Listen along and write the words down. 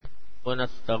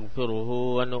ونستغفره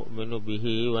ونؤمن به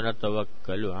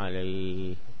ونتوكل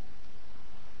عليه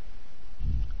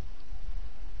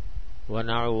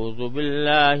ونعوذ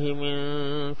بالله من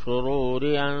شرور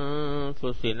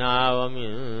أنفسنا ومن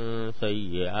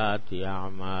سيئات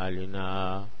أعمالنا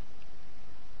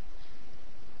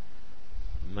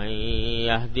من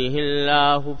يهده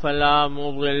الله فلا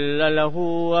مضل له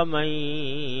ومن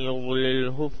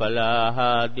يضلله فلا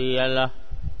هادي له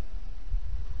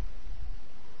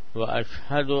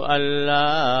وأشهد أن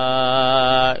لا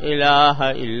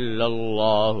إله إلا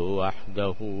الله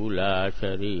وحده لا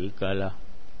شريك له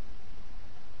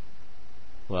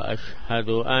وأشهد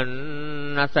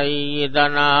أن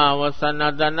سيدنا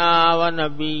وسندنا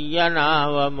ونبينا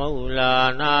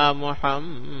ومولانا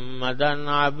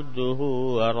محمدا عبده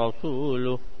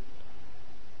ورسوله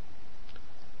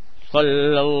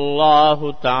صلى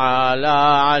الله تعالى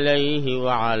عليه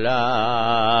وعلى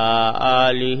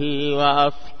آله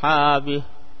وأصحابه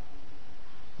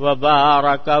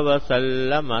وبارك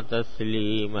وسلم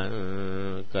تسليما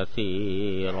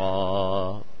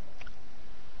كثيرا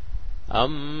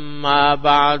أما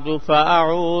بعد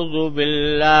فأعوذ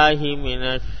بالله من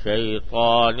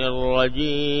الشيطان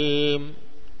الرجيم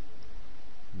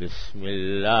بسم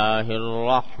الله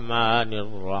الرحمن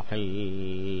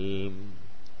الرحيم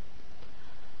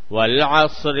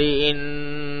والعصر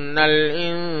إن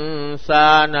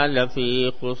الإنسان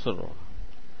لفي خسر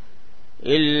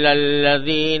إلا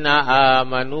الذين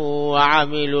آمنوا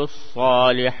وعملوا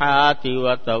الصالحات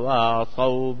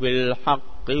وتواصوا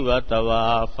بالحق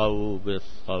وتواصوا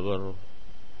بالصبر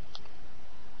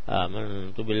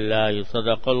آمنت بالله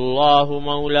صدق الله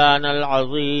مولانا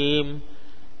العظيم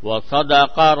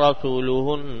وصدق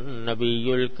رسوله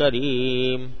النبي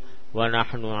الكريم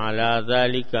ونحن على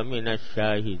ذلك من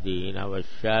الشاهدين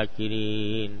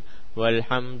والشاكرين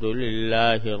والحمد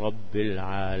لله رب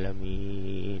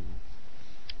العالمين.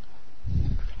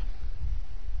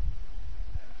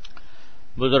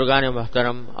 بزرگان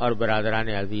محترم اور برادران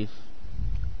عزیز،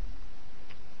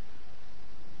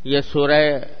 یہ سورہ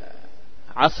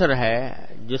عصر ہے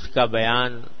جس کا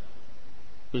بیان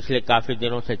پچھلے کافی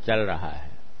دنوں سے چل رہا ہے.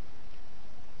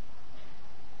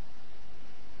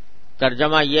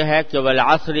 ترجمہ یہ ہے کہ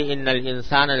والعصر ان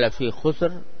الانسان لفی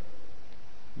خسر.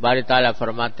 باری تعالیٰ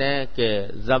فرماتے ہیں کہ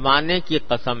زمانے کی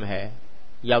قسم ہے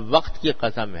یا وقت کی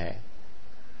قسم ہے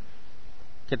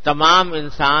کہ تمام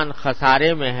انسان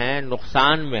خسارے میں ہیں،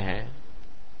 نقصان میں ہیں،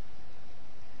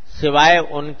 سوائے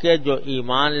ان کے جو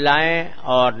ایمان لائیں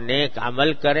اور نیک عمل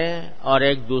کریں اور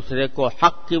ایک دوسرے کو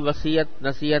حق کی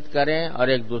نصیحت کریں اور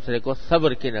ایک دوسرے کو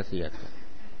صبر کی نصیحت کریں.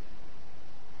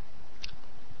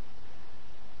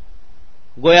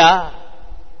 گویا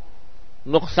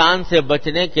نقصان سے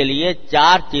بچنے کے لیے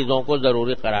 4 چیزوں کو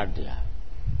ضروری قرار دیا.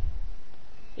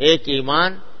 ایک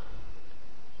ایمان،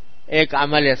 ایک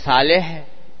عمل صالح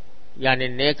یعنی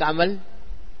نیک عمل،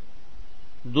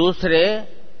 دوسرے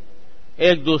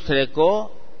ایک دوسرے کو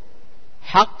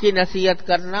حق کی نصیحت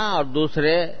کرنا اور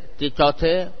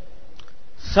چوتھے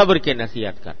صبر کی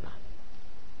نصیحت کرنا.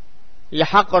 یہ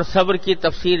حق اور صبر کی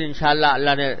تفسیر انشاءاللہ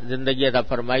اللہ نے زندگی عطا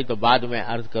فرمائی تو بعد میں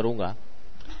عرض کروں گا،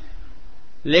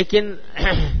 لیکن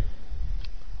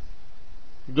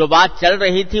جو بات چل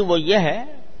رہی تھی وہ یہ ہے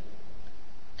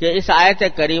کہ اس آیت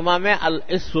کریمہ میں،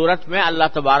 اس صورت میں اللہ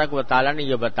تبارک و تعالی نے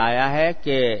یہ بتایا ہے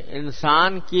کہ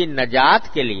انسان کی نجات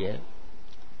کے لیے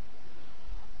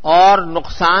اور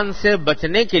نقصان سے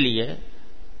بچنے کے لیے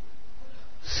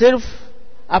صرف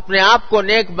اپنے آپ کو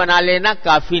نیک بنا لینا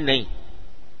کافی نہیں،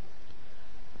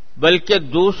 بلکہ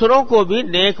دوسروں کو بھی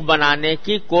نیک بنانے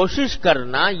کی کوشش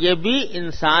کرنا یہ بھی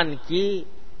انسان کی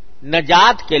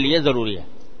نجات کے لیے ضروری ہے.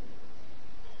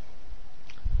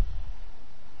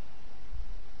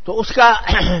 تو اس کا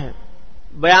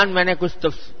بیان میں نے کچھ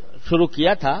شروع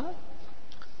کیا تھا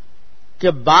کہ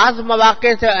بعض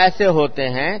مواقع سے ایسے ہوتے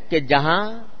ہیں کہ جہاں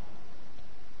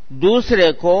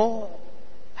دوسرے کو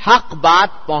حق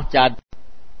بات پہنچا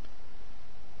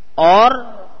اور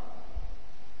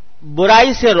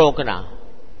برائی سے روکنا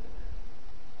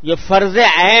یہ فرض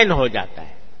عین ہو جاتا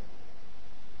ہے.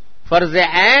 فرض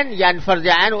عین یعنی فرض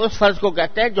عین اس فرض کو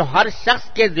کہتے ہیں جو ہر شخص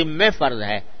کے ذمے فرض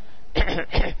ہے،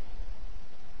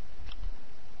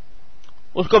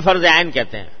 اس کو فرض عین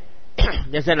کہتے ہیں.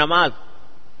 جیسے نماز،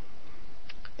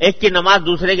 ایک کی نماز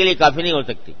دوسرے کے لیے کافی نہیں ہو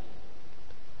سکتی،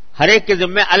 ہر ایک کے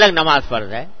ذمے الگ نماز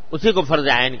فرض ہے، اسی کو فرض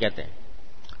عین کہتے ہیں.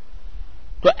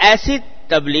 تو ایسی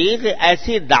تبلیغ،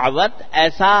 ایسی دعوت،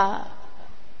 ایسا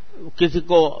کسی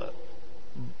کو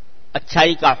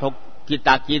اچھائی کا حکم کی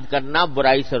تاکید کرنا،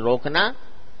 برائی سے روکنا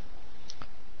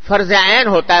فرض عین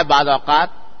ہوتا ہے بعض اوقات،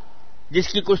 جس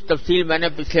کی کچھ تفصیل میں نے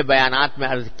پچھلے بیانات میں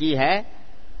عرض کی ہے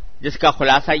جس کا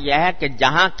خلاصہ یہ ہے کہ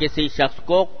جہاں کسی شخص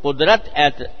کو قدرت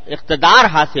اقتدار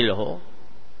حاصل ہو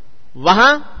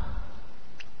وہاں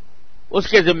اس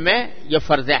کے ذمے یہ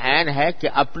فرض عین ہے کہ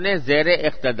اپنے زیر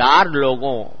اقتدار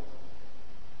لوگوں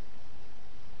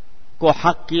کو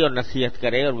حق کی اور نصیحت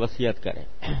کرے اور وصیت کرے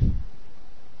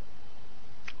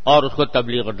اور اس کو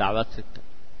تبلیغ اور دعوت سے کرے۔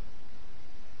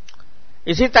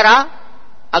 اسی طرح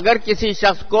اگر کسی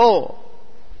شخص کو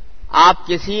آپ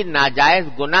کسی ناجائز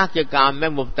گناہ کے کام میں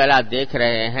مبتلا دیکھ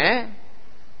رہے ہیں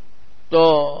تو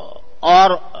اور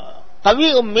قوی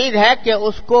امید ہے کہ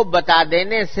اس کو بتا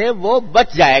دینے سے وہ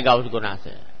بچ جائے گا، اس گناہ سے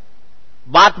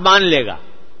بات مان لے گا،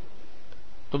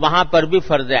 تو وہاں پر بھی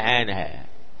فرض عین ہے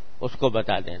اس کو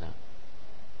بتا دینا۔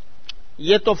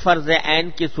 یہ تو فرض عین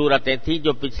کی صورتیں تھیں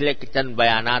جو پچھلے چند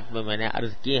بیانات میں نے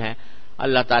عرض کی ہیں۔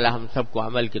 اللہ تعالی ہم سب کو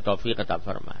عمل کی توفیق عطا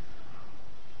فرمائے۔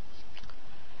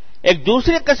 ایک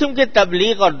دوسری قسم کی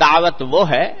تبلیغ اور دعوت وہ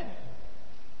ہے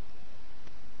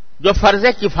جو فرض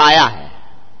کفایہ ہے۔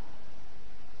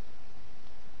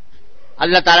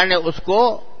 اللہ تعالی نے اس کو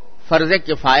فرض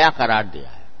کفایہ قرار دیا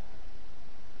ہے۔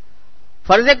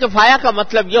 فرض کفایہ کا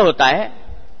مطلب یہ ہوتا ہے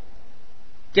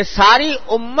کہ ساری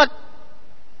امت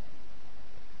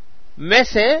میں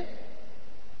سے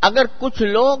اگر کچھ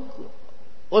لوگ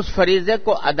اس فریضے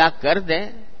کو ادا کر دیں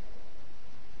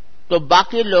تو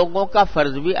باقی لوگوں کا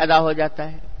فرض بھی ادا ہو جاتا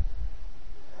ہے،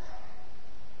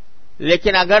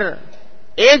 لیکن اگر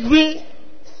ایک بھی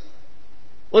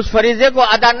اس فریضے کو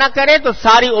ادا نہ کرے تو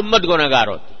ساری امت گنہگار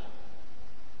ہوتی ہے۔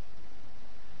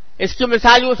 اس کی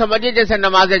مثال یوں سمجھیے جیسے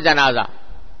نماز جنازہ،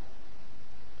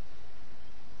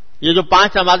 یہ جو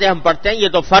 5 نمازیں ہم پڑھتے ہیں یہ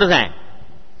تو فرض ہیں،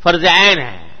 فرض عین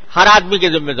ہیں، ہر آدمی کے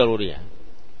ذمہ ضروری ہے۔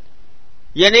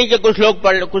 یہ نہیں کہ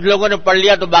کچھ لوگوں نے پڑھ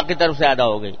لیا تو باقی طرف سے ادا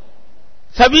ہو گئی،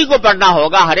 سبھی کو پڑھنا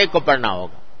ہوگا، ہر ایک کو پڑھنا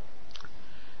ہوگا۔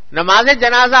 نماز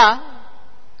جنازہ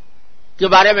کے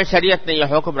بارے میں شریعت نے یہ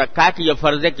حکم رکھا ہے کہ یہ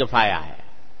فرض کفایہ ہے۔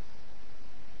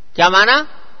 کیا معنی؟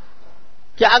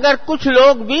 کہ اگر کچھ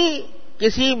لوگ بھی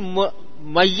کسی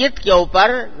میت کے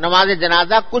اوپر نماز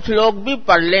جنازہ کچھ لوگ بھی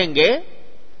پڑھ لیں گے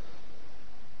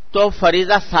تو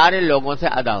فریضہ سارے لوگوں سے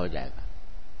ادا ہو جائے گا،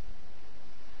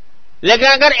 لیکن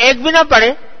اگر ایک بھی نہ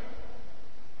پڑھے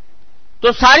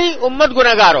تو ساری امت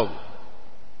گنہگار ہوگی۔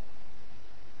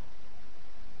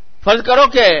 فرض کرو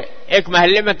کہ ایک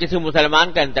محلے میں کسی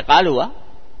مسلمان کا انتقال ہوا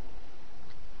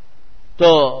تو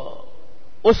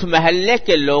اس محلے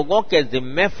کے لوگوں کے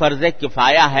ذمے فرض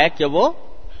کفایہ ہے کہ وہ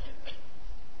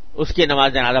اس کی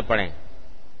نماز جنازہ پڑھیں۔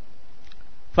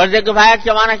 فرض کفایہ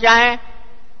کا معنی کیا ہے؟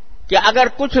 کہ اگر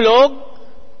کچھ لوگ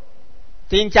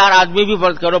 3-4 آدمی بھی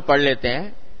فرض کرو پڑھ لیتے ہیں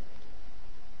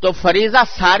تو فریضہ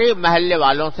سارے محلے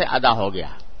والوں سے ادا ہو گیا،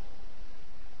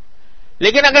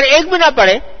 لیکن اگر ایک بھی نہ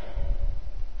پڑھے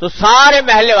تو سارے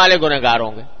محلے والے گنہگار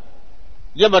ہوں گے۔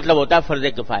 یہ مطلب ہوتا ہے فرض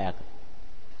کفایہ کا۔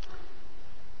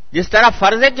 جس طرح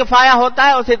فرض کفایہ ہوتا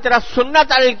ہے اسی طرح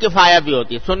سنت الکفایہ بھی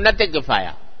ہوتی ہے، سنت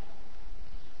کفایہ۔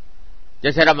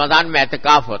 جیسے رمضان میں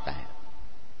اعتکاف ہوتا ہے،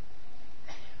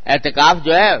 اعتکاف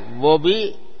جو ہے وہ بھی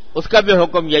اس کا بھی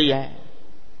حکم یہی ہے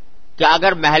کہ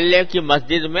اگر محلے کی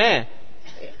مسجد میں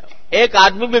ایک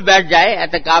آدمی بھی بیٹھ جائے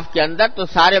اعتکاف کے اندر تو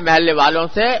سارے محلے والوں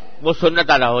سے وہ سنت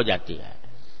ادا ہو جاتی ہے،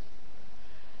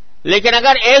 لیکن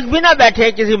اگر ایک بھی نہ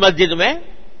بیٹھے کسی مسجد میں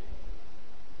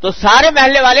تو سارے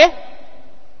محلے والے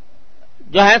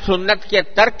جو ہے سنت کے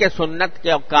ترک سنت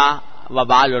کے کا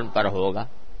وبال ان پر ہوگا۔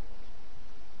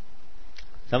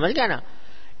 سمجھ گئے نا؟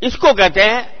 اس کو کہتے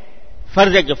ہیں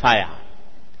فرض کفایہ۔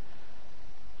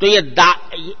 تو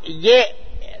یہ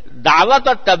دعوت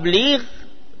اور تبلیغ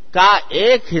کا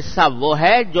ایک حصہ وہ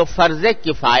ہے جو فرض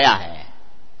کفایہ ہے،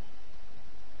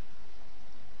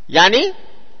 یعنی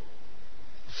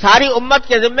ساری امت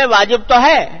کے ذمہ واجب تو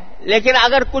ہے لیکن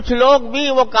اگر کچھ لوگ بھی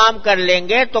وہ کام کر لیں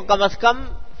گے تو کم از کم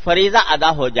فریضہ ادا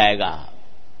ہو جائے گا۔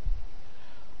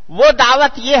 وہ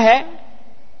دعوت یہ ہے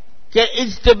کہ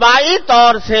اجتماعی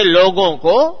طور سے لوگوں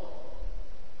کو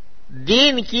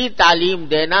دین کی تعلیم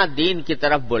دینا، دین کی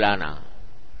طرف بلانا،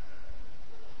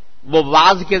 وہ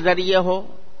وعظ کے ذریعے ہو،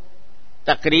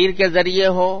 تقریر کے ذریعے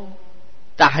ہو،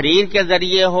 تحریر کے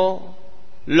ذریعے ہو،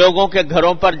 لوگوں کے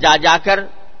گھروں پر جا جا کر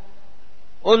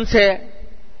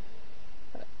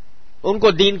ان کو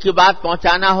دین کی بات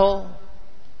پہنچانا ہو،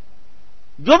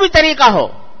 جو بھی طریقہ ہو،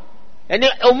 یعنی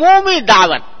عمومی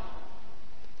دعوت،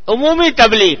 عمومی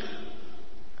تبلیغ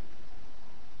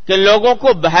کہ لوگوں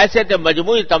کو بحیثیت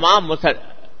مجموعی تمام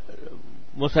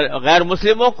غیر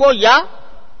مسلموں کو یا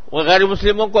غیر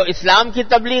مسلموں کو اسلام کی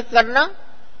تبلیغ کرنا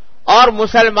اور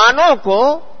مسلمانوں کو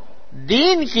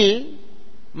دین کی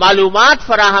معلومات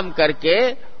فراہم کر کے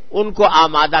ان کو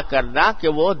آمادہ کرنا کہ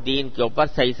وہ دین کے اوپر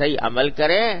صحیح صحیح عمل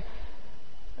کریں،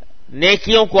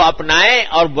 نیکیوں کو اپنائیں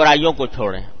اور برائیوں کو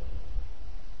چھوڑیں.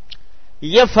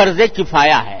 یہ فرض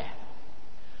کفایہ ہے.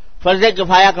 فرض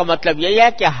کفایہ کا مطلب یہی ہے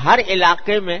کہ ہر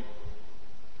علاقے میں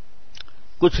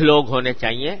کچھ لوگ ہونے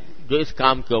چاہیے جو اس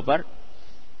کام کے اوپر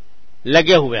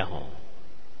لگے ہوئے ہوں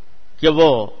کہ وہ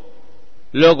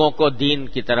لوگوں کو دین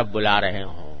کی طرف بلا رہے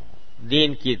ہوں,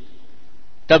 دین کی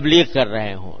تبلیغ کر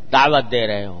رہے ہوں, دعوت دے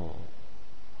رہے ہوں.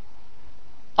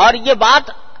 اور یہ بات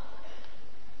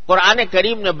قرآن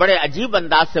کریم نے بڑے عجیب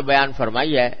انداز سے بیان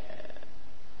فرمائی ہے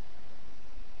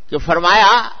کہ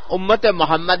فرمایا امت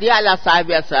محمدیہ علیہ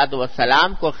صاحب الصلوۃ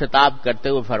والسلام کو خطاب کرتے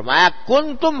ہوئے فرمایا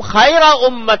کنتم خیر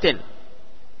امت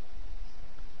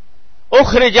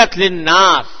اخرجت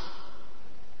للناس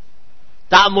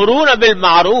تأمرون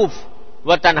بالمعروف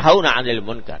وتنہون عن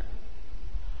المنکر.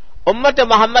 امت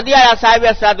محمدیہ علیہ صاحب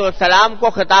الصلوۃ والسلام کو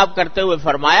خطاب کرتے ہوئے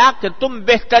فرمایا کہ تم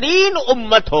بہترین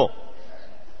امت ہو.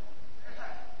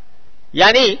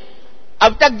 یعنی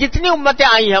اب تک جتنی امتیں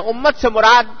آئی ہیں, امت سے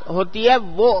مراد ہوتی ہے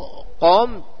وہ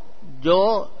قوم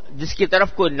جس کی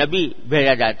طرف کوئی نبی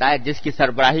بھیجا جاتا ہے, جس کی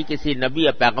سربراہی کسی نبی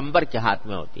یا پیغمبر کے ہاتھ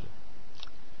میں ہوتی.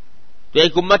 تو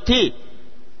ایک امت تھی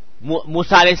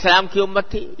موسیٰ علیہ السلام کی امت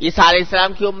تھی, عیسیٰ علیہ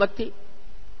السلام کی امت تھی.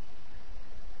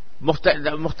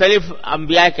 مختلف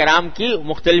انبیاء کرام کی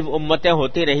مختلف امتیں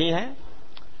ہوتی رہی ہیں.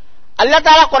 اللہ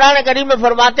تعالیٰ قرآن کریم میں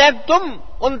فرماتے ہیں تم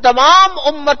ان تمام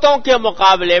امتوں کے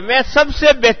مقابلے میں سب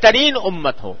سے بہترین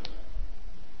امت ہو.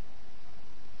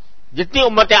 جتنی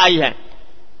امتیں آئی ہیں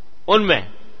ان میں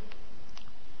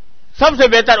سب سے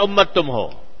بہتر امت تم ہو.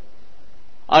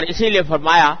 اور اسی لیے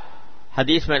فرمایا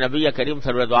حدیث میں نبی کریم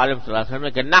صلی اللہ علیہ وسلم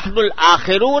کہ نحن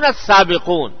الآخرون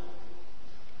السابقون,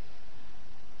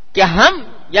 کہ ہم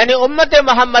یعنی امت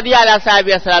محمدیہ علیہ صاحب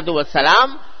الصلوۃ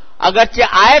والسلام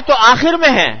اگرچہ آئے تو آخر میں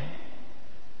ہیں,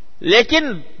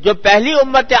 لیکن جو پہلی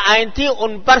امتیں آئی تھیں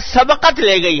ان پر سبقت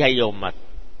لے گئی ہے یہ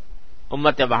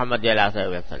امت محمد علیہ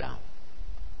صاحب السلام.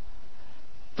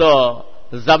 تو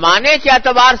زمانے کے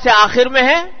اعتبار سے آخر میں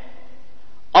ہے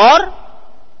اور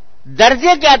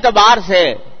درجے کے اعتبار سے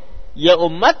یہ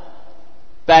امت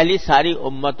پہلی ساری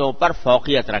امتوں پر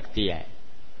فوقیت رکھتی ہے,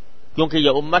 کیونکہ یہ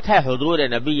امت ہے حضور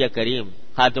نبی کریم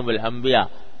خاتم الانبیاء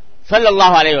صلی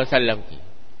اللہ علیہ وسلم کی.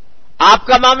 آپ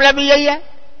کا معاملہ بھی یہی ہے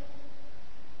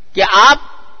کہ آپ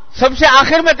سب سے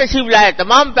آخر میں تشریف لائے,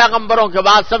 تمام پیغمبروں کے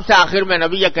بعد سب سے آخر میں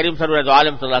نبی کریم صلی اللہ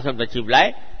علیہ وسلم تشریف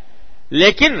لائے,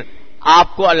 لیکن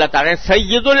آپ کو اللہ تعالی نے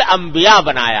سید الانبیاء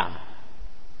بنایا,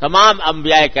 تمام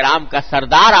انبیاء کرام کا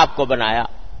سردار آپ کو بنایا,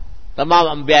 تمام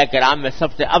انبیاء کرام میں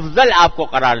سب سے افضل آپ کو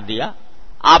قرار دیا,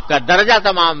 آپ کا درجہ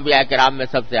تمام انبیاء کرام میں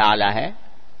سب سے اعلیٰ ہے.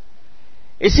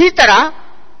 اسی طرح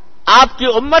آپ کی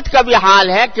امت کا بھی حال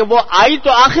ہے کہ وہ آئی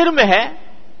تو آخر میں ہے,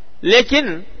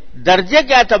 لیکن درجے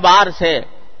کے اعتبار سے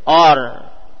اور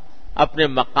اپنے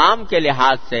مقام کے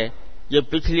لحاظ سے یہ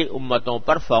پچھلی امتوں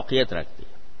پر فوقیت رکھتی ہے.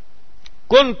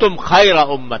 کنتم خیر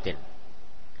امت,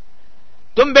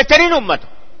 تم بہترین امت.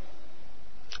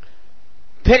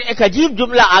 پھر ایک عجیب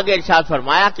جملہ آگے ارشاد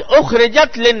فرمایا کہ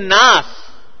اخرجت للناس,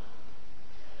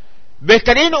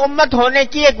 بہترین امت ہونے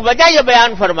کی ایک وجہ یہ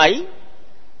بیان فرمائی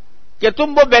کہ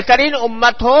تم وہ بہترین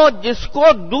امت ہو جس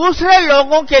کو دوسرے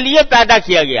لوگوں کے لیے پیدا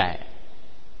کیا گیا ہے.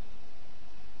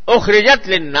 اخرجت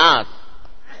للناس,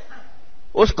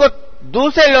 اس کو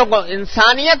دوسرے لوگوں,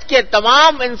 انسانیت کے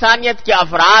تمام انسانیت کے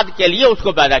افراد کے لیے اس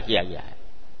کو پیدا کیا گیا ہے.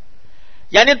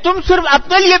 یعنی تم صرف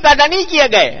اپنے لیے پیدا نہیں کیے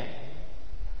گئے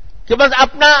کہ بس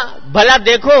اپنا بھلا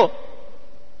دیکھو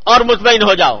اور مطمئن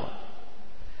ہو جاؤ,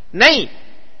 نہیں,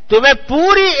 تمہیں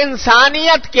پوری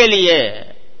انسانیت کے لیے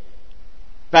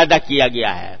پیدا کیا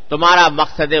گیا ہے. تمہارا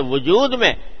مقصد وجود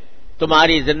میں,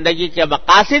 تمہاری زندگی کے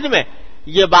مقاصد میں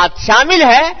یہ بات شامل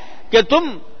ہے کہ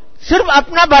تم صرف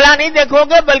اپنا بھلا نہیں دیکھو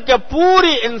گے بلکہ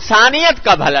پوری انسانیت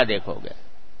کا بھلا دیکھو گے,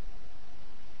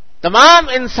 تمام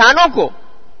انسانوں کو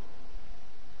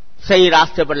صحیح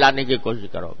راستے پر لانے کی کوشش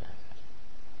کرو گے.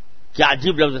 کیا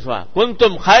عجیب لفظ سوا,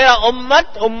 کنتم خیر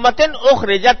امت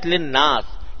اخرجت للناس,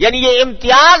 یعنی یہ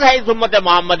امتیاز ہے اس امت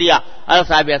محمدیہ علیہ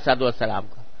صاحب الصلوۃ والسلام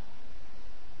کا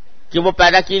کہ وہ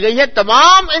پیدا کی گئی ہے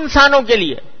تمام انسانوں کے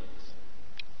لیے.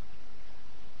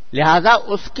 لہذا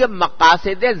اس کے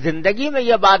مقاصد زندگی میں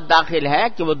یہ بات داخل ہے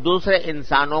کہ وہ دوسرے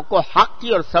انسانوں کو حق کی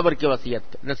اور صبر کی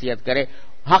نصیحت کرے,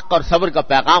 حق اور صبر کا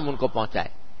پیغام ان کو پہنچائے.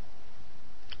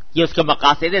 یہ اس کے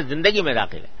مقاصد زندگی میں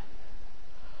داخل ہے.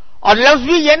 اور لفظ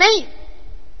بھی یہ نہیں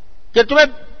کہ تمہیں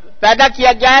پیدا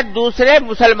کیا گیا ہے دوسرے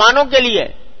مسلمانوں کے لیے,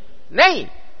 نہیں,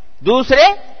 دوسرے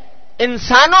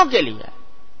انسانوں کے لیے,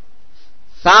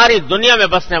 ساری دنیا میں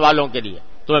بسنے والوں کے لیے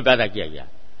تمہیں پیدا کیا گیا.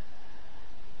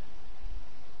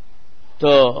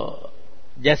 تو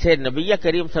جیسے نبی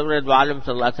کریم صلی اللہ علیہ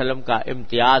وسلم کا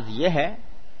امتیاز یہ ہے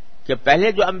کہ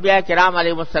پہلے جو انبیاء کرام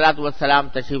علیہ الصلوۃ والسلام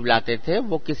تشریف لاتے تھے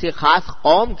وہ کسی خاص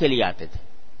قوم کے لیے آتے تھے،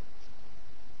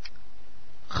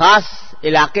 خاص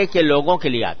علاقے کے لوگوں کے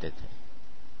لیے آتے تھے۔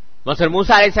 مثلا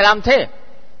موسیٰ علیہ السلام تھے،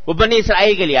 وہ بنی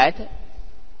اسرائیل کے لیے آئے تھے،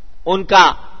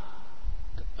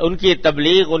 ان کی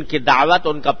تبلیغ، ان کی دعوت،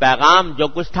 ان کا پیغام جو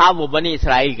کچھ تھا وہ بنی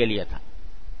اسرائیل کے لیے تھا۔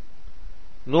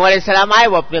 نوح علیہ السلام آئے،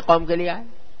 وہ اپنی قوم کے لیے آئے۔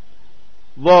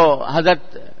 وہ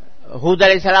حضرت ہود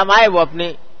علیہ السلام آئے، وہ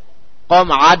اپنی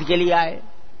قوم عاد کے لیے آئے۔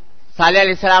 صالح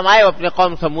علیہ السلام آئے، وہ اپنے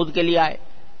قوم سمود کے لیے آئے۔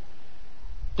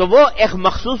 تو وہ ایک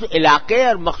مخصوص علاقے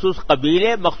اور مخصوص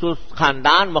قبیلے، مخصوص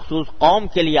خاندان، مخصوص قوم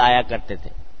کے لیے آیا کرتے تھے۔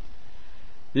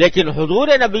 لیکن حضور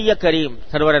نبی کریم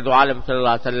سرور دو عالم صلی اللہ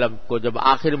علیہ وسلم کو جب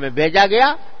آخر میں بھیجا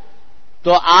گیا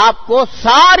تو آپ کو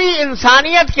ساری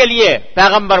انسانیت کے لیے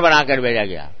پیغمبر بنا کر بھیجا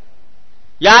گیا۔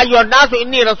 یا ایھا الناس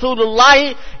انی رسول اللہ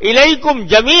الیکم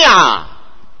جمیعا،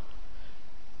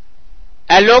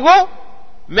 اے لوگوں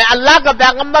میں اللہ کا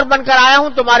پیغمبر بن کر آیا ہوں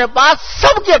تمہارے پاس،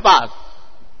 سب کے پاس،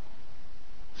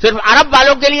 صرف عرب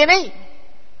والوں کے لیے نہیں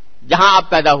جہاں آپ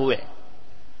پیدا ہوئے،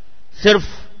 صرف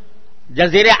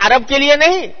جزیرے عرب کے لیے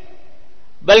نہیں،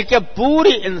 بلکہ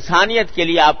پوری انسانیت کے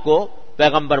لیے آپ کو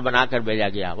پیغمبر بنا کر بھیجا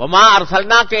گیا۔ وما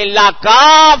ارسلناک الا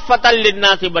کافۃ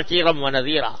للناس بشیرا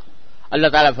ونذیرا، اللہ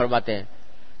تعالیٰ فرماتے ہیں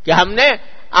کہ ہم نے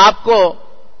آپ کو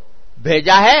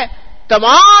بھیجا ہے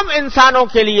تمام انسانوں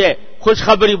کے لیے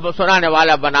خوشخبری سنانے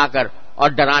والا بنا کر اور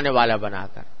ڈرانے والا بنا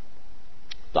کر۔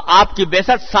 تو آپ کی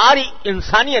بعثت ساری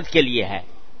انسانیت کے لیے ہے،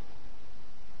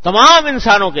 تمام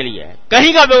انسانوں کے لیے ہے،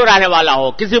 کہیں کا بھی رہنے والا ہو،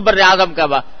 کسی بر اعظم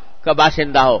کا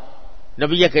باشندہ ہو،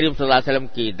 نبی کریم صلی اللہ علیہ وسلم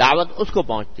کی دعوت اس کو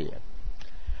پہنچتی ہے۔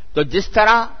 تو جس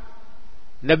طرح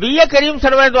نبی کریم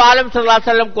سرور دو عالم صلی اللہ علیہ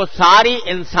وسلم کو ساری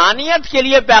انسانیت کے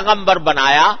لیے پیغمبر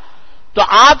بنایا، تو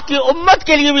آپ کی امت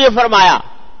کے لیے بھی یہ فرمایا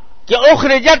کہ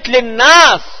اخرجت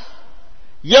للناس،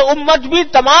 یہ امت بھی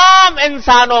تمام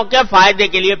انسانوں کے فائدے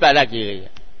کے لیے پیدا کی گئی ہے۔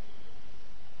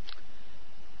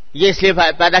 یہ اس لیے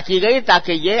پیدا کی گئی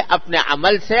تاکہ یہ اپنے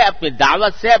عمل سے، اپنی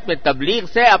دعوت سے، اپنی تبلیغ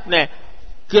سے، اپنے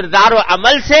کردار و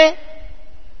عمل سے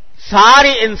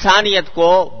ساری انسانیت کو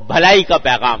بھلائی کا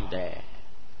پیغام دے،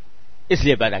 اس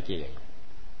لیے پیدا کی گئی۔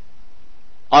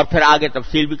 اور پھر آگے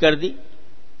تفصیل بھی کر دی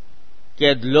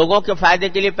کہ لوگوں کے فائدے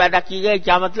کے لیے پیدا کی گئی،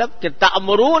 کیا مطلب کہ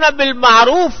تأمرون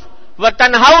بالمعروف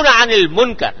وتنہون عن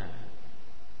المنکر،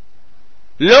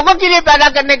 لوگوں کے لیے پیدا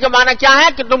کرنے کے معنی کیا ہے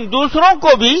کہ تم دوسروں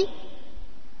کو بھی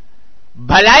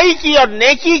بھلائی کی اور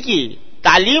نیکی کی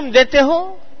تعلیم دیتے ہو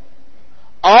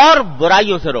اور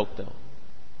برائیوں سے روکتے ہو۔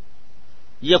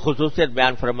 یہ خصوصیت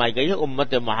بیان فرمائی گئی ہے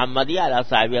امت محمدیہ علیہ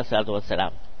صاحب الصلوۃ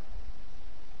والسلام۔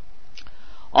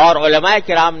 اور علماء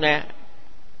کرام نے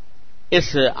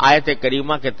اس آیت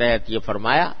کریمہ کے تحت یہ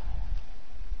فرمایا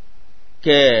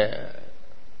کہ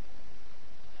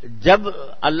جب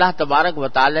اللہ تبارک و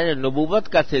تعالی نے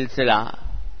نبوت کا سلسلہ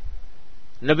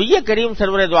نبی کریم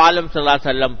سرور دو عالم صلی اللہ علیہ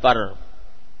وسلم پر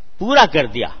پورا کر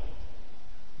دیا،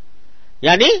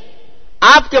 یعنی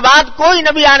آپ کے بعد کوئی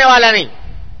نبی آنے والا نہیں،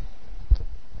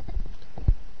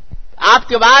 آپ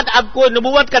کے بعد اب کوئی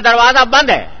نبوت کا دروازہ بند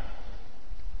ہے،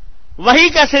 وحی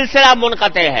کا سلسلہ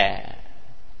منقطع ہے۔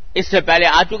 اس سے پہلے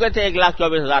آ چکے تھے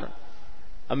 1,24,000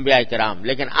 انبیاء کرام،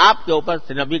 لیکن آپ کے اوپر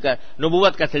سے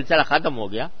نبوت کا سلسلہ ختم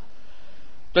ہو گیا۔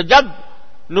 تو جب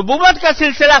نبوت کا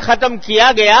سلسلہ ختم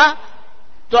کیا گیا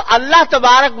تو اللہ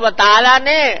تبارک و تعالی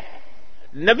نے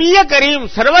نبی کریم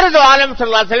سرور دو عالم صلی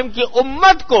اللہ علیہ وسلم کی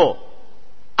امت کو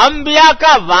انبیاء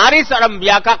کا وارث اور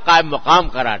انبیاء کا قائم مقام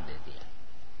قرار دے دیا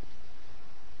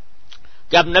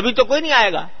کہ اب نبی تو کوئی نہیں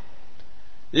آئے گا،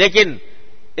 لیکن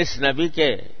اس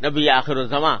نبی آخر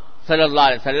الزماں صلی اللہ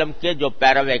علیہ وسلم کے جو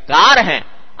پیروکار ہیں،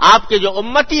 آپ کے جو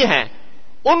امتی ہیں،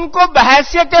 ان کو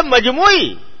بحیثیت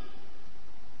مجموعی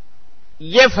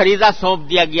یہ فریضہ سونپ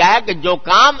دیا گیا ہے کہ جو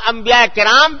کام انبیاء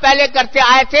کرام پہلے کرتے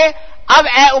آئے تھے، اب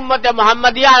اے امت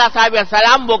محمدیہ علیہ صاحب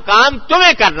السلام وہ کام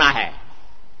تمہیں کرنا ہے۔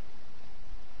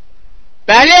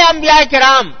 پہلے انبیاء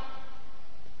کرام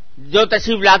جو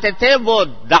تشریف لاتے تھے وہ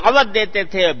دعوت دیتے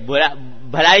تھے،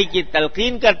 بھلائی کی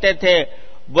تلقین کرتے تھے،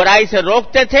 برائی سے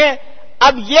روکتے تھے۔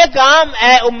 اب یہ کام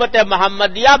اے امت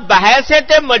محمدیہ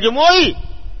بحیثیت مجموعی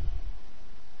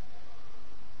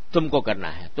تم کو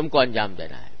کرنا ہے، تم کو انجام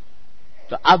دینا ہے۔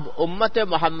 تو اب امت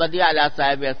محمدیہ علیہ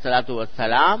صاحب الصلوۃ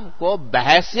والسلام کو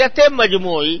بحیثیت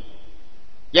مجموعی،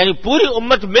 یعنی پوری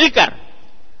امت مل کر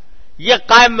یہ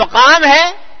قائم مقام ہے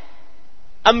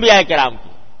انبیاء کرام کی،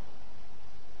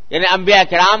 یعنی انبیاء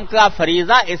کرام کا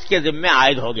فریضہ اس کے ذمہ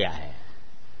عائد ہو گیا ہے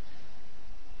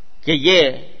کہ یہ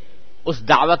اس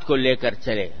دعوت کو لے کر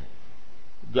چلے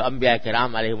جو انبیاء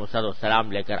کرام علیہ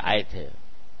السلام لے کر آئے تھے۔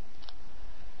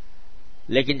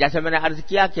 لیکن جیسے میں نے عرض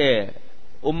کیا کہ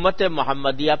امت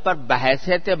محمدیہ پر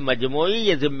بحیثیت مجموعی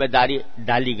یہ ذمہ داری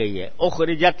ڈالی گئی ہے،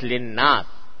 اخرجت للناس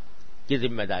کی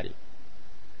ذمہ داری.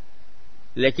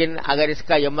 لیکن اگر اس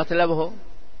کا یہ مطلب ہو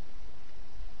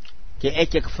کہ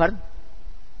ایک ایک فرد،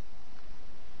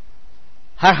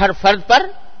 ہر فرد پر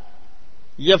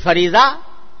یہ فریضہ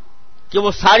کہ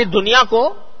وہ ساری دنیا کو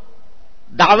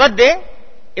دعوت دے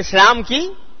اسلام کی،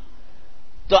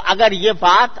 تو اگر یہ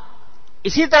بات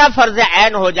اسی طرح فرض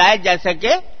عین ہو جائے جیسے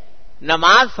کہ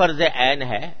نماز فرض عین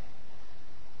ہے،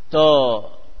 تو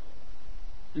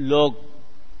لوگ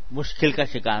مشکل کا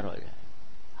شکار ہو جائے.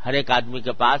 ہر ایک آدمی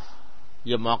کے پاس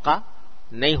یہ موقع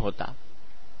نہیں ہوتا،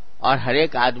 اور ہر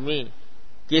ایک آدمی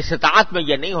کی استطاعت میں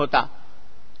یہ نہیں ہوتا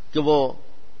کہ وہ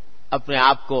اپنے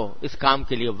آپ کو اس کام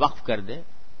کے لیے وقف کر دے.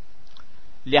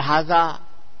 لہذا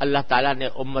اللہ تعالیٰ نے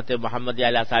امت محمدیہ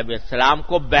علیہ صاحب السلام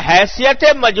کو بحیثیت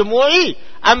مجموعی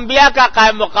انبیاء کا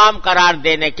قائم مقام قرار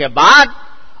دینے کے بعد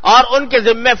اور ان کے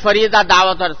ذمے فریضہ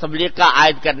دعوت اور تبلیغ کا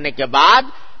عائد کرنے کے بعد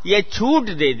یہ چھوٹ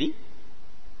دے دی.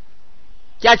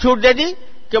 کیا چھوٹ دے دی؟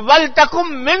 کہ وَلْتَكُمْ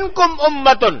مِنْكُمْ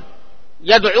أُمَّةٌ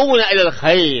يَدْعُونَ إِلَى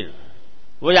الْخَيْرِ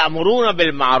وَيَأْمُرُونَ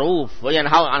بِالْمَعْرُوفِ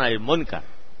وَيَنْهَوْنَ عَنِ الْمُنكَرِ.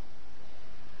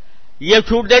 یہ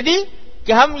چھوٹ دے دی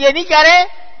کہ ہم یہ نہیں کہہ رہے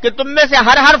کہ تم میں سے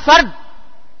ہر فرد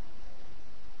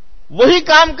وہی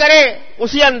کام کرے،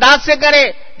 اسی انداز سے کرے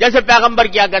جیسے پیغمبر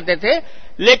کیا کرتے تھے،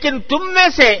 لیکن تم میں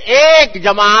سے ایک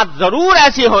جماعت ضرور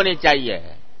ایسی ہونی چاہیے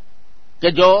کہ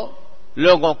جو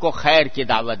لوگوں کو خیر کی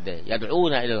دعوت دے.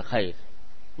 یدعون الی الخیر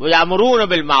ویامرون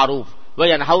بالمعروف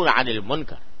وینہون عن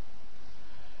المنکر.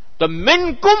 تو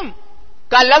منکم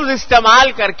کا لفظ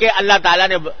استعمال کر کے اللہ تعالیٰ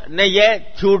نے یہ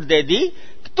چھوٹ دے دی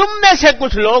کہ تم میں سے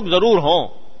کچھ لوگ ضرور ہوں.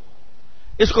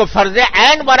 اس کو فرض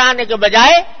عین بنانے کے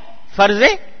بجائے فرض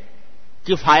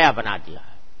کفایہ بنا دیا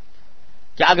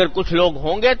کہ اگر کچھ لوگ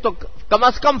ہوں گے تو کم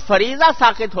از کم فریضہ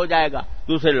ساقط ہو جائے گا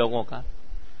دوسرے لوگوں کا،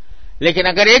 لیکن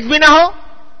اگر ایک بھی نہ ہو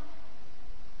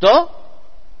تو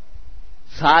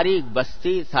ساری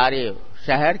بستی، سارے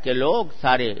شہر کے لوگ،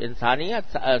 سارے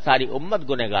انسانیت، ساری امت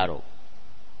گنہگار ہو.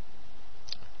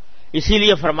 اسی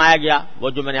لیے فرمایا گیا وہ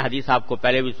جو میں نے حدیث آپ کو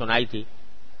پہلے بھی سنائی تھی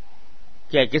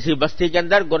کہ کسی بستی کے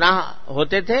اندر گناہ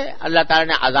ہوتے تھے، اللہ تعالی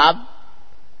نے عذاب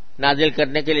نازل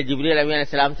کرنے کے لیے جبریل علیہ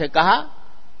السلام سے کہا،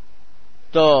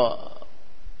 تو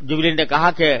جبریل نے کہا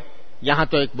کہ یہاں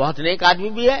تو ایک بہت نیک آدمی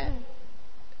بھی ہے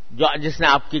جس نے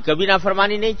آپ کی کبھی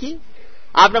نافرمانی نہیں کی.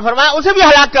 آپ نے فرمایا اسے بھی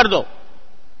ہلاک کر دو.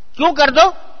 کیوں کر دو؟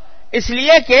 اس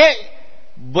لیے کہ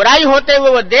برائی ہوتے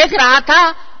ہوئے وہ دیکھ رہا تھا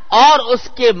اور اس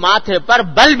کے ماتھے پر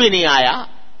بل بھی نہیں آیا،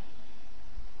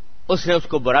 اس نے اس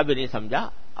کو برا بھی نہیں سمجھا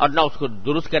اور نہ اس کو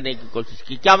درست کرنے کی کوشش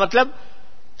کی. کیا مطلب؟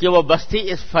 کہ وہ بستی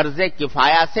اس فرض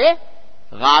کفایہ سے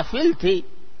غافل تھی،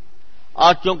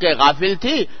 اور چونکہ غافل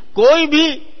تھی کوئی بھی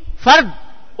فرد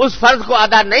اس فرض کو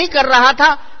ادا نہیں کر رہا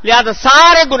تھا، لہذا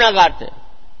سارے گناہگار تھے،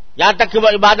 یہاں تک کہ وہ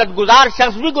عبادت گزار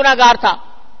شخص بھی گناہگار تھا،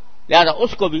 لہذا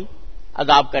اس کو بھی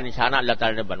عذاب کا نشانہ اللہ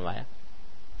تعالی نے بنوایا.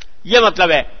 یہ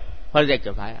مطلب ہے فرض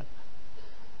کفایہ.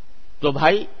 تو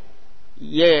بھائی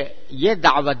یہ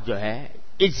دعوت جو ہے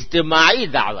اجتماعی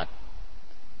دعوت،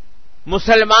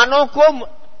 مسلمانوں کو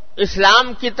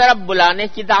اسلام کی طرف بلانے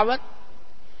کی دعوت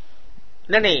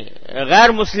نہیں،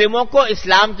 غیر مسلموں کو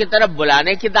اسلام کی طرف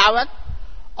بلانے کی دعوت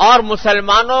اور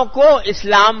مسلمانوں کو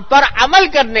اسلام پر عمل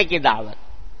کرنے کی دعوت،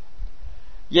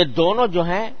 یہ دونوں جو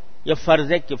ہیں یہ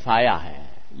فرض کفایہ ہے.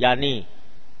 یعنی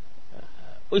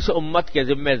اس امت کے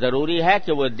ذمہ ضروری ہے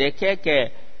کہ وہ دیکھے کہ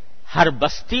ہر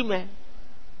بستی میں،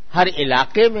 ہر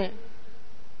علاقے میں،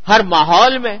 ہر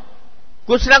ماحول میں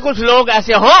کچھ نہ کچھ لوگ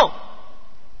ایسے ہوں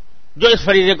جو اس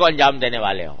فریضے کو انجام دینے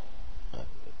والے ہوں.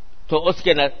 تو اس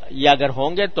کے یہ اگر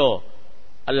ہوں گے تو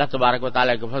اللہ تبارک و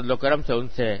تعالیٰ کے فضل و کرم سے ان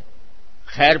سے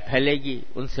خیر پھیلے گی،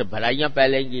 ان سے بھلائیاں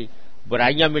پھیلیں گی،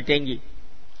 برائیاں مٹیں گی.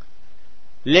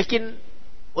 لیکن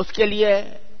اس کے لیے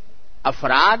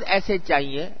افراد ایسے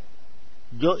چاہیے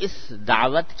جو اس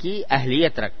دعوت کی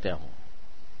اہلیت رکھتے ہوں،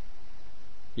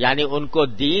 یعنی ان کو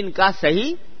دین کا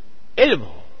صحیح علم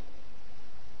ہو.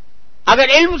 اگر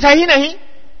علم صحیح نہیں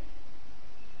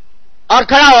اور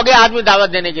کھڑا ہو گیا آدمی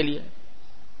دعوت دینے کے لیے،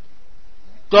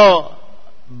 تو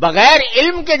بغیر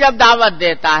علم کے جب دعوت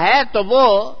دیتا ہے تو وہ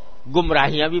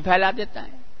گمراہیاں بھی پھیلا دیتا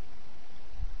ہے،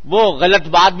 وہ غلط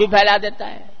بات بھی پھیلا دیتا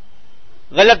ہے،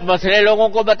 غلط مسئلے لوگوں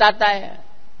کو بتاتا ہے،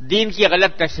 دین کی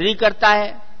غلط تشریح کرتا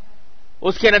ہے.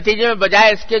 اس کے نتیجے میں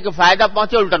بجائے اس کے کہ فائدہ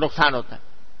پہنچے الٹا نقصان ہوتا ہے.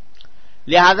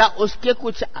 لہذا اس کے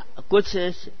کچھ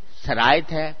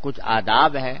شرائط ہے، کچھ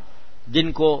آداب ہے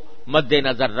جن کو مد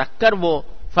نظر رکھ کر وہ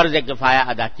فرض کفایہ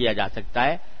ادا کیا جا سکتا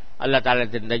ہے. اللہ تعالی نے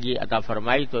زندگی عطا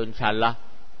فرمائی تو انشاءاللہ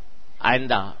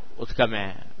آئندہ اس کا میں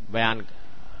بیان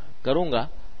کروں گا.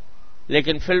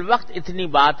 لیکن فی الوقت اتنی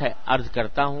بات ہے عرض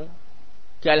کرتا ہوں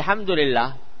کہ الحمدللہ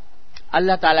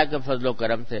اللہ تعالیٰ کے فضل و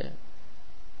کرم سے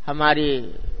ہماری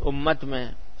امت میں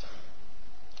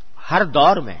ہر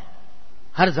دور میں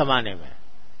ہر زمانے میں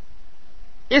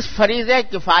اس فریضہ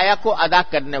کفایہ کو ادا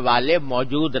کرنے والے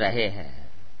موجود رہے ہیں.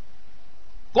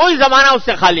 کوئی زمانہ اس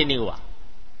سے خالی نہیں ہوا.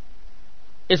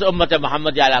 اس امت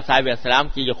محمد علیہ صاحب السلام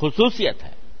کی یہ خصوصیت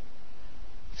ہے.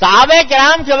 صحابہ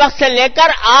کرام کے وقت سے لے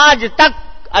کر آج تک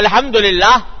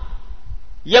الحمدللہ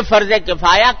یہ فرض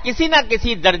کفایہ کسی نہ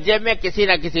کسی درجے میں کسی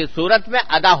نہ کسی صورت میں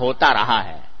ادا ہوتا رہا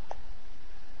ہے.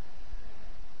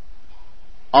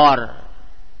 اور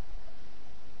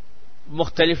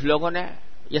مختلف لوگوں نے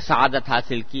یہ سعادت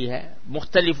حاصل کی ہے،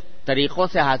 مختلف طریقوں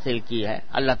سے حاصل کی ہے.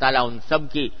 اللہ تعالیٰ ان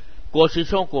سب کی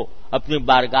کوششوں کو اپنی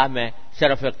بارگاہ میں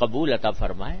شرف قبول عطا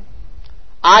فرمائے.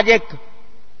 آج ایک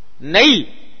نئی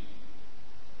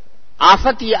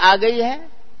آفت یہ آ گئی ہے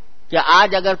کہ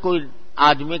آج اگر کوئی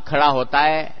آدمی کھڑا ہوتا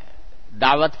ہے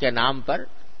دعوت کے نام پر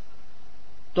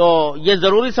تو یہ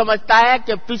ضروری سمجھتا ہے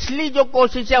کہ پچھلی جو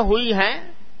کوششیں ہوئی ہیں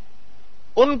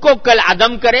ان کو کل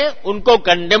عدم کرے، ان کو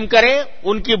کنڈم کرے،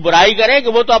 ان کی برائی کرے کہ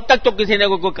وہ تو اب تک تو کسی نے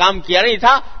کوئی کام کیا نہیں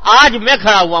تھا، آج میں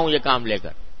کھڑا ہوا ہوں یہ کام لے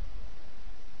کر.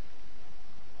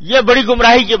 یہ بڑی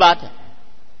گمراہی کی بات ہے.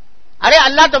 ارے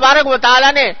اللہ تبارک و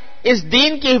تعالیٰ نے اس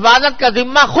دین کی حفاظت کا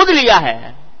ذمہ خود لیا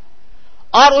ہے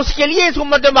اور اس کے لیے اس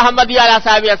امت محمدی علیہ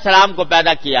صاحب السلام کو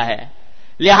پیدا کیا ہے.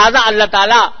 لہذا اللہ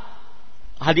تعالیٰ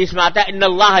حدیث میں آتا ہے ان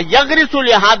اللہ یغرس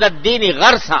لہذا الدین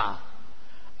غرسا.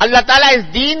 اللہ تعالیٰ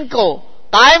اس دین کو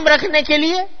قائم رکھنے کے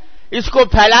لیے، اس کو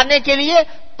پھیلانے کے لیے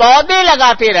پودے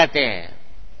لگاتے رہتے ہیں.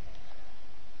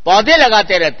 پودے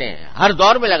لگاتے رہتے ہیں، ہر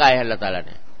دور میں لگائے ہیں اللہ تعالیٰ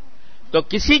نے. تو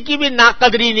کسی کی بھی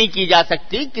ناقدری نہیں کی جا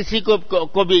سکتی، کسی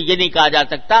کو بھی یہ نہیں کہا جا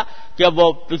سکتا کہ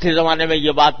وہ پچھلے زمانے میں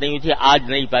یہ بات نہیں ہوئی تھی آج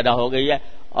نہیں پیدا ہو گئی ہے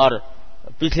اور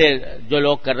پچھلے جو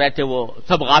لوگ کر رہے تھے وہ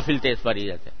سب غافل تھے اس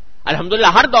فریضے سے. الحمدللہ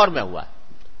ہر دور میں ہوا ہے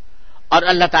اور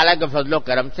اللہ تعالیٰ کے فضل و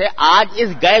کرم سے آج اس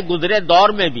گئے گزرے دور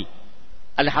میں بھی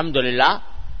الحمدللہ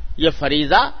یہ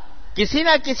فریضہ کسی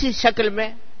نہ کسی شکل میں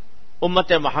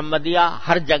امت محمدیہ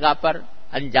ہر جگہ پر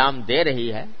انجام دے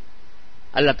رہی ہے.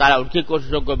 اللہ تعالیٰ ان کی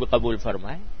کوششوں کو بھی قبول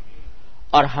فرمائے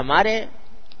اور ہمارے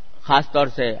خاص طور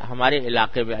سے ہمارے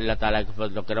علاقے میں اللہ تعالیٰ کے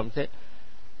فضل و کرم سے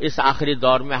اس آخری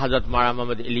دور میں حضرت مولانا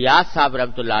محمد الیاس صاحب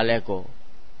رحمۃ اللہ علیہ کو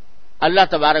اللہ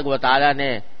تبارک و تعالیٰ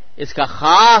نے اس کا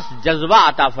خاص جذبہ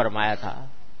عطا فرمایا تھا.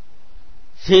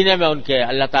 سینے میں ان کے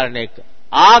اللہ تعالیٰ نے ایک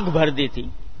آگ بھر دی تھی.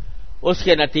 اس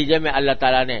کے نتیجے میں اللہ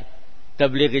تعالیٰ نے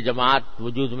تبلیغی جماعت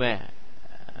وجود میں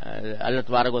اللہ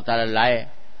تبارک و تعالیٰ لائے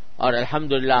اور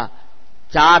الحمدللہ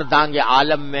 4 دانگ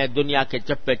عالم میں دنیا کے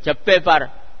چپے چپے پر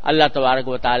اللہ تبارک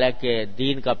و تعالیٰ کے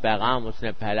دین کا پیغام اس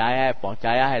نے پھیلایا ہے،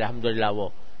 پہنچایا ہے. الحمدللہ وہ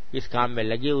اس کام میں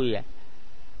لگی ہوئی ہے.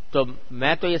 تو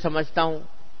میں تو یہ سمجھتا ہوں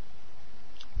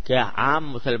کہ عام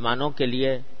مسلمانوں کے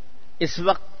لیے اس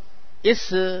وقت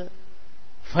اس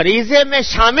فریضے میں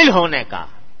شامل ہونے کا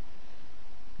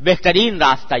بہترین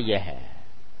راستہ یہ ہے.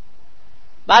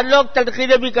 بعض لوگ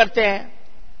تنقیدیں بھی کرتے ہیں،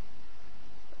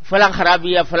 فلاں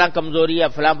خرابی ہے، فلاں کمزوری ہے،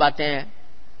 فلاں باتیں ہیں.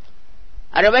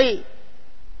 ارے بھائی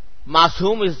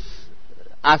معصوم اس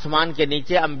آسمان کے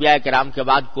نیچے انبیاء کرام کے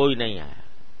بعد کوئی نہیں ہے.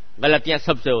 غلطیاں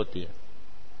سب سے ہوتی ہیں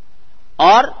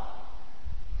اور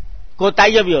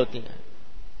کوتاہیاں بھی ہوتی ہیں.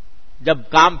 جب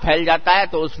کام پھیل جاتا ہے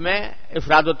تو اس میں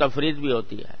افراد و تفرید بھی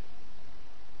ہوتی ہے.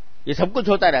 یہ سب کچھ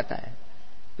ہوتا رہتا ہے.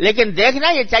 لیکن دیکھنا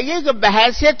یہ چاہیے کہ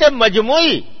بحیثیت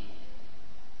مجموعی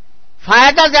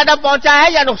فائدہ زیادہ پہنچا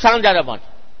ہے یا نقصان زیادہ پہنچا.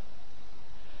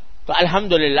 تو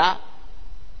الحمدللہ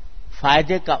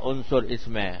فائدے کا عنصر اس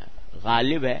میں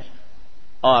غالب ہے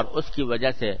اور اس کی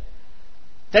وجہ سے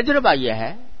تجربہ یہ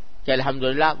ہے کہ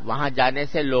الحمدللہ وہاں جانے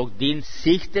سے لوگ دین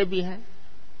سیکھتے بھی ہیں،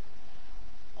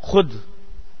 خود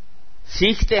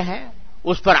سیکھتے ہیں،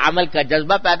 اس پر عمل کا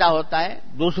جذبہ پیدا ہوتا ہے،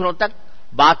 دوسروں تک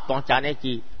بات پہنچانے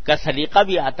کا سلیقہ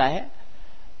بھی آتا ہے.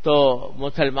 تو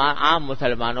عام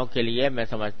مسلمانوں کے لیے میں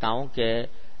سمجھتا ہوں کہ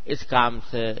اس کام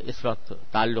سے اس وقت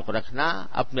تعلق رکھنا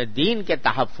اپنے دین کے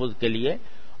تحفظ کے لیے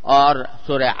اور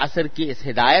سورہ عصر کی اس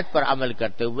ہدایت پر عمل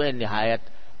کرتے ہوئے نہایت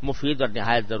مفید اور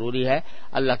نہایت ضروری ہے.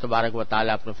 اللہ تبارک و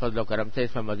تعالیٰ اپنے فضل و کرم سے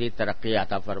اس میں مزید ترقی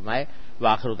عطا فرمائے.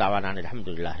 وآخر دعوانا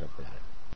الحمدللہ رب العالمین.